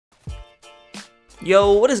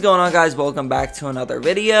Yo, what is going on, guys? Welcome back to another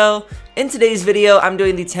video. In today's video, I'm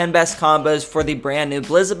doing the 10 best combos for the brand new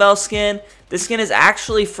Blizzabelle skin. This skin is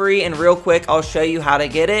actually free, and real quick, I'll show you how to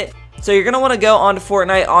get it. So you're going to want to go on to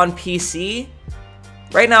Fortnite on PC.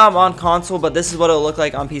 Right now I'm on console, but this is what it'll look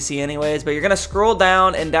like on PC anyways. But you're going to scroll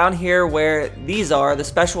down, and down here where these are, the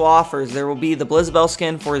special offers, there will be the Blizzabelle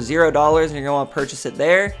skin for $0, and you're going to want to purchase it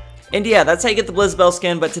there. And yeah, that's how you get the Blizzabelle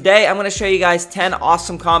skin, but today I'm going to show you guys 10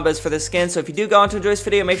 awesome combos for this skin. So if you do go on to enjoy this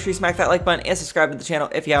video, make sure you smack that like button and subscribe to the channel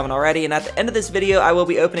if you haven't already. And at the end of this video, I will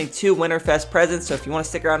be opening 2 Winterfest presents, so if you want to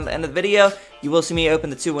stick around at the end of the video, you will see me open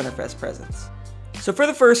the 2 Winterfest presents. So for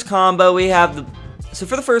the first combo, we have the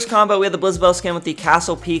Blizzabelle skin with the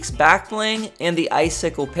Castle Peaks back bling and the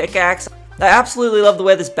Icicle pickaxe. I absolutely love the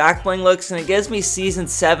way this back bling looks, and it gives me Season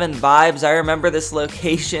 7 vibes. I remember this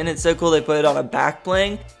location. It's so cool they put it on a back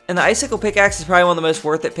bling. And the Icicle pickaxe is probably one of the most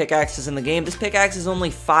worth it pickaxes in the game. This pickaxe is only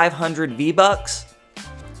 500 V-Bucks.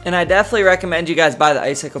 And I definitely recommend you guys buy the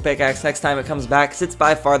Icicle pickaxe next time it comes back, because it's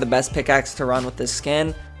by far the best pickaxe to run with this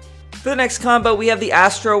skin. For the next combo, we have the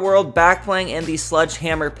Astro World back bling and the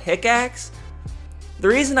Sledgehammer pickaxe. The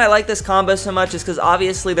reason I like this combo so much is because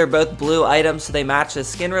obviously they're both blue items, so they match the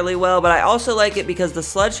skin really well, but I also like it because the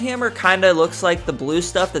Sledgehammer kind of looks like the blue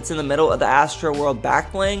stuff that's in the middle of the Astro World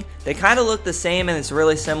back bling. They kind of look the same and it's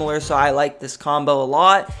really similar, so I like this combo a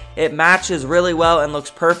lot. It matches really well and looks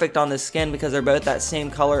perfect on this skin because they're both that same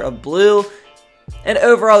color of blue. And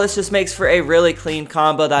overall, this just makes for a really clean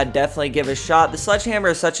combo that I'd definitely give a shot. The Sledgehammer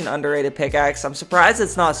is such an underrated pickaxe. I'm surprised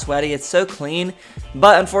it's not sweaty. It's so clean.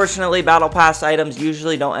 But unfortunately, Battle Pass items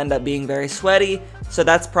usually don't end up being very sweaty, so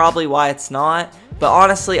that's probably why it's not. But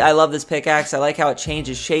honestly, I love this pickaxe. I like how it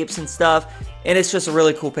changes shapes and stuff, and it's just a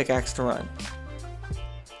really cool pickaxe to run.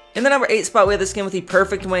 In the number 8 spot, we have the skin with the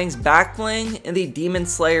Perfect Wings back bling and the Demon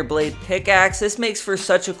Slayer blade pickaxe. This makes for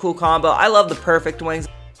such a cool combo. I love the Perfect Wings.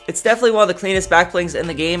 It's definitely one of the cleanest back blings in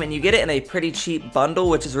the game, and you get it in a pretty cheap bundle,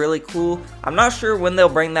 which is really cool. I'm not sure when they'll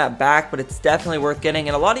bring that back, but it's definitely worth getting.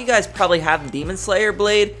 And a lot of you guys probably have the Demon Slayer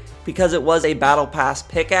blade because it was a Battle Pass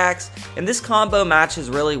pickaxe. And this combo matches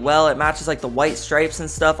really well. It matches like the white stripes and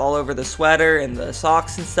stuff all over the sweater and the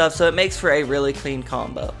socks and stuff, so it makes for a really clean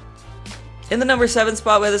combo. In the number 7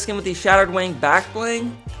 spot, we have the skin with the Shattered Wing back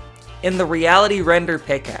bling and the Reality Render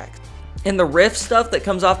pickaxe. And the rift stuff that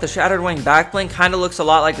comes off the Shattered Wing back bling kind of looks a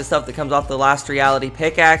lot like the stuff that comes off the last Reality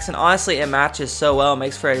pickaxe, and honestly it matches so well, it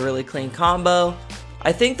makes for a really clean combo.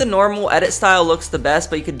 I think the normal edit style looks the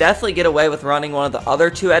best, but you could definitely get away with running one of the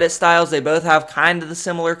other 2 edit styles. They both have kind of the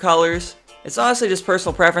similar colors. It's honestly just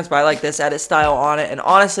personal preference, but I like this edit style on it, and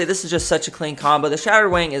honestly this is just such a clean combo. The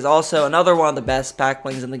Shattered Wing is also another one of the best back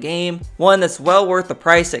blings in the game, one that's well worth the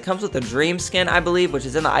price. It comes with a dream skin, I believe, which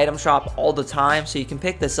is in the item shop all the time, so you can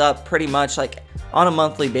pick this up pretty much like on a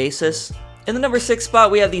monthly basis. In the number 6 spot,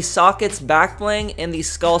 we have the Sockets back bling and the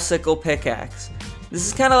Skullsicle pickaxe. This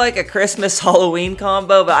is kind of like a Christmas Halloween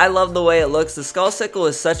combo, but I love the way it looks. The Skullsicle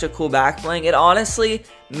is such a cool back bling. It honestly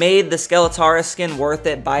made the Skeletora skin worth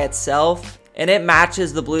it by itself, and it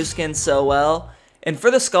matches the blue skin so well. And for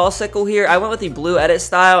the Skullsicle here, I went with the blue edit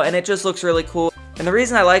style, and it just looks really cool. And the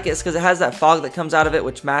reason I like it is because it has that fog that comes out of it,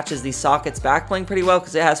 which matches the Sockets back bling pretty well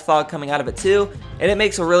because it has fog coming out of it too. And it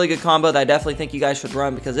makes a really good combo that I definitely think you guys should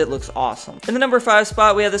run because it looks awesome. In the number 5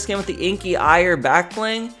 spot, we have the skin with the Inky Ire back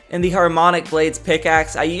bling and the Harmonic Blades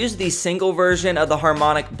pickaxe. I used the single version of the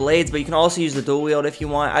Harmonic Blades, but you can also use the dual wield if you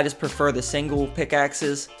want. I just prefer the single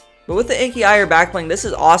pickaxes. But with the Inky Ire back bling, this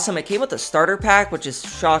is awesome. It came with a starter pack, which is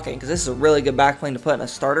shocking because this is a really good back bling to put in a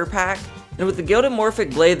starter pack. And with the Gilded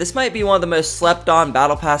Morphic Blade, this might be one of the most slept on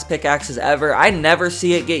Battle Pass pickaxes ever. I never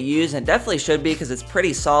see it get used, and it definitely should be because it's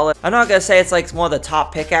pretty solid. I'm not going to say it's like one of the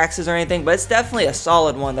top pickaxes or anything, but it's definitely a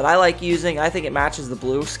solid one that I like using. I think it matches the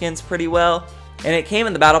blue skins pretty well. And it came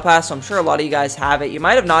in the Battle Pass, so I'm sure a lot of you guys have it. You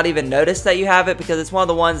might have not even noticed that you have it because it's one of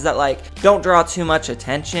the ones that like don't draw too much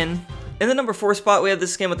attention. In the number 4 spot, we have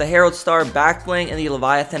this skin with the Herald Star back bling and the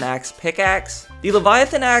Leviathan Axe pickaxe. The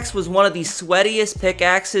Leviathan Axe was one of the sweatiest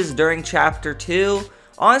pickaxes during Chapter 2.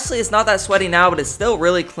 Honestly, it's not that sweaty now, but it's still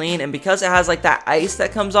really clean, and because it has like that ice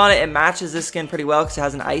that comes on it, it matches this skin pretty well because it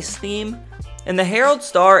has an ice theme. And the Herald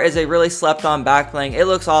Star is a really slept on back bling. It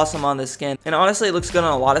looks awesome on this skin, and honestly it looks good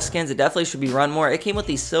on a lot of skins. It definitely should be run more. It came with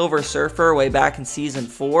the Silver Surfer way back in Season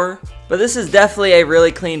 4, but this is definitely a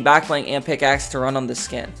really clean back bling and pickaxe to run on this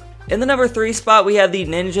skin. In the number 3 spot, we have the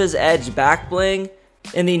Ninja's Edge back bling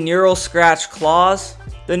and the Neural Scratch Claws.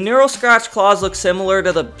 The Neural Scratch Claws look similar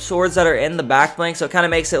to the swords that are in the back bling, so it kind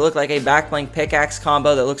of makes it look like a back bling pickaxe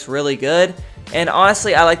combo that looks really good. And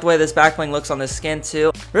honestly, I like the way this back bling looks on this skin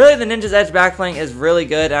too. Really, the Ninja's Edge back bling is really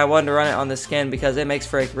good, and I wanted to run it on this skin because it makes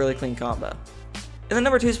for a really clean combo. In the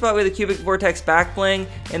number 2 spot, we have the Cubic Vortex back bling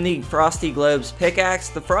and the Frosty Globes pickaxe.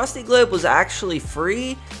 The Frosty Globe was actually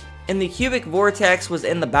free, and the Cubic Vortex was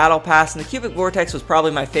in the Battle Pass, and the Cubic Vortex was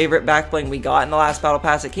probably my favorite back bling we got in the last Battle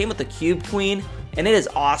Pass. It came with the Cube Queen, and it is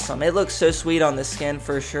awesome. It looks so sweet on this skin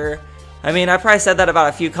for sure. I mean, I probably said that about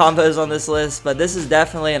a few combos on this list, but this is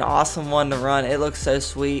definitely an awesome one to run. It looks so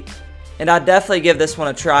sweet. And I'd definitely give this one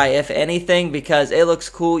a try, if anything, because it looks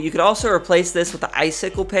cool. You could also replace this with the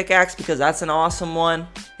Icicle pickaxe because that's an awesome one.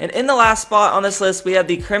 And in the last spot on this list, we have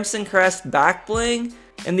the Crimson Crest back bling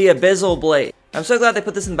and the Abyssal Blade. I'm so glad they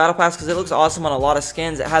put this in Battle Pass because it looks awesome on a lot of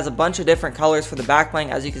skins. It has a bunch of different colors for the back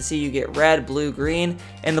bling. As you can see, you get red, blue, green,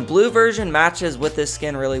 and the blue version matches with this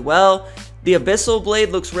skin really well. The Abyssal Blade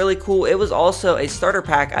looks really cool. It was also a starter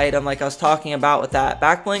pack item like I was talking about with that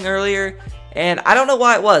back bling earlier. And I don't know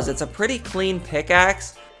why it was. It's a pretty clean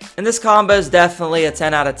pickaxe. And this combo is definitely a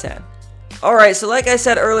 10 out of 10. Alright, so like I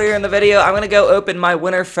said earlier in the video, I'm going to go open my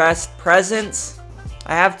Winterfest presents.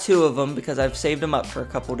 I have 2 of them because I've saved them up for a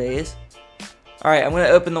couple days. Alright, I'm going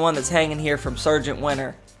to open the one that's hanging here from Sergeant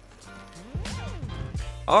Winter.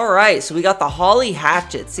 Alright, so we got the Holly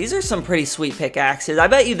Hatchets. These are some pretty sweet pickaxes. I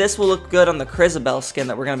bet you this will look good on the Blizzabelle skin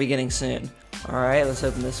that we're going to be getting soon. Alright, let's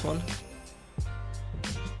open this one.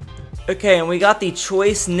 Okay, and we got the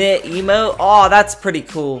Choice Knit emote. Oh, that's pretty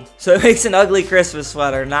cool. So it makes an ugly Christmas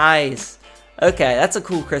sweater. Nice. Okay, that's a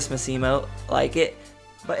cool Christmas emote. Like it.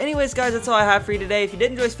 But anyways, guys, that's all I have for you today. If you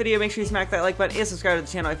did enjoy this video, make sure you smack that like button and subscribe to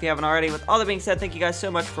the channel if you haven't already. With all that being said, thank you guys so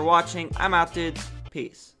much for watching. I'm out, dudes.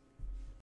 Peace.